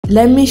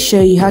Let me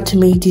show you how to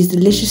make these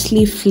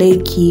deliciously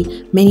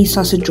flaky mini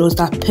sausage rolls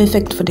that are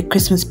perfect for the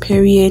Christmas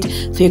period,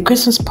 for your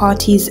Christmas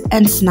parties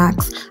and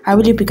snacks. I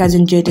really hope you guys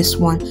enjoyed this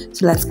one,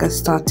 so let's get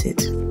started.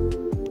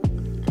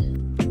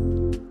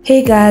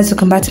 Hey guys,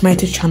 welcome back to my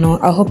YouTube channel.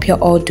 I hope you're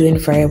all doing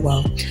very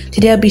well.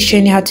 Today I'll be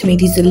showing you how to make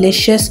these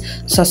delicious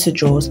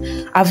sausage rolls.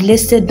 I've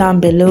listed down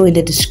below in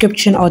the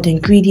description all the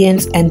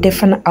ingredients and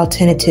different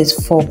alternatives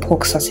for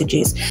pork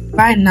sausages.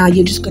 Right now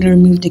you're just going to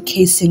remove the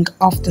casing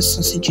off the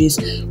sausages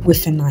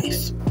with a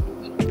knife.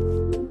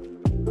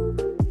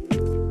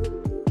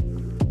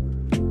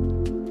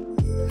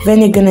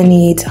 Then you're going to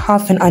need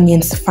half an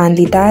onion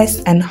finely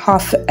diced and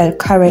half a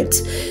carrot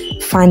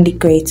finely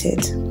grated.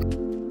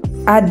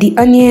 Add the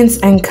onions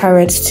and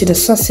carrots to the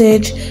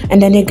sausage, and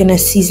then you're gonna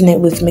season it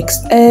with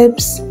mixed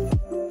herbs,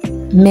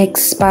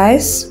 mixed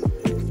spice,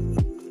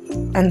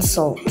 and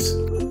salt.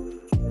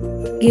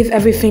 Give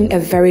everything a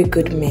very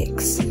good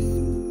mix.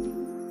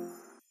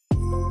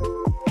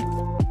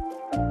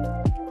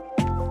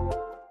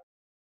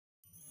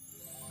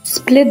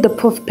 Split the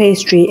puff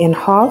pastry in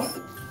half,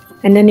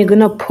 and then you're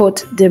gonna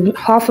put the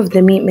half of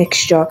the meat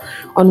mixture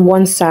on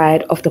one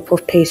side of the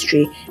puff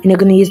pastry, and you're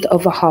gonna use the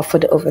other half for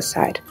the other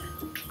side.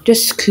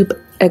 Just scoop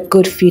a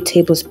good few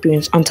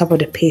tablespoons on top of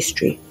the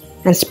pastry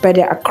and spread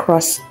it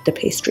across the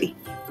pastry.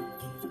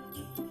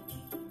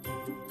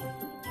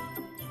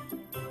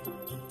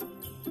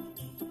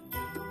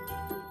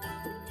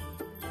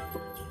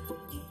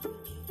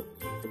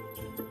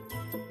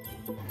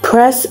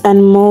 Press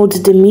and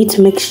mold the meat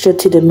mixture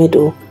to the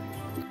middle.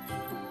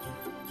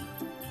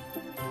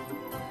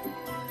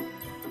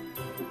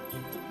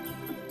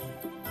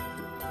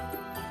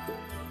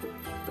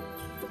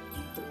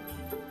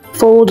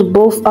 Fold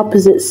both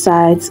opposite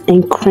sides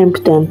and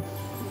crimp them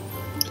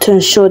to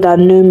ensure that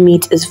no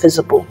meat is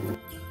visible.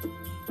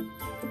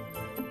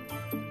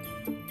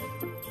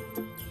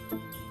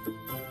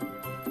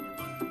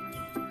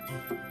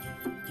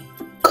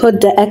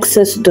 Cut the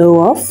excess dough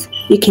off.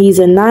 You can use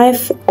a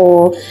knife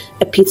or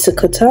a pizza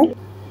cutter.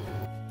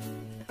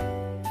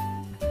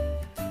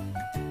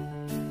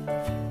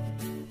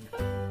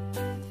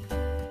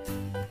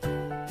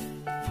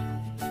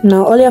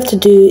 Now all you have to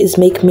do is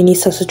make mini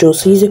sausage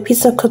rolls. So use a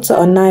pizza cutter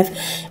or knife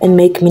and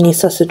make mini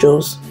sausage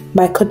rolls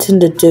by cutting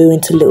the dough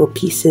into little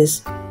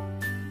pieces.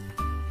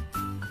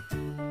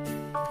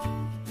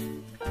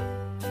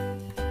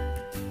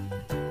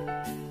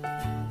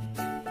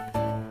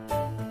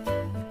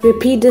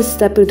 Repeat this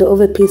step with the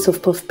other piece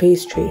of puff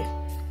pastry.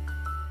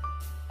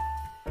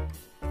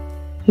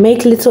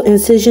 Make little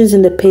incisions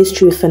in the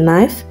pastry with a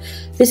knife.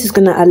 This is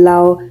going to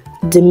allow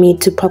the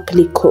meat to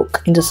properly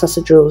cook in the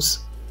sausage rolls.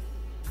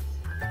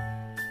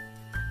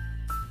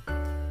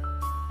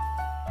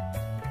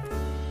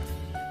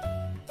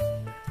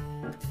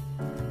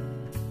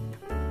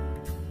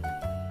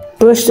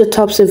 Brush the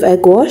tops with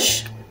egg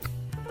wash.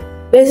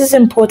 This is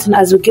important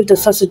as it will give the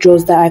sausage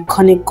rolls that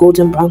iconic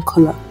golden brown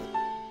color.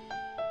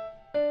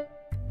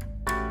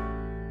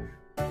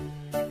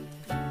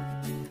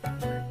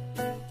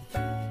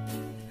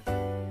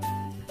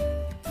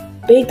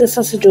 Bake the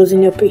sausage rolls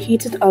in your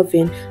preheated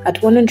oven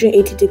at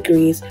 180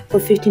 degrees for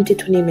 15 to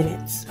 20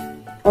 minutes,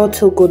 or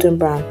till golden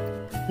brown.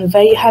 And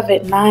there you have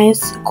it,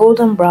 nice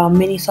golden brown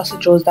mini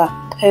sausage rolls that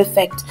are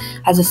perfect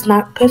as a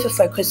snack, perfect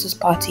for a Christmas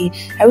party.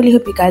 I really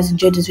hope you guys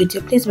enjoyed this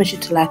video. Please make sure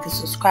to like and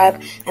subscribe,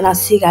 and I'll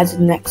see you guys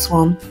in the next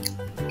one.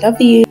 Love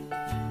you.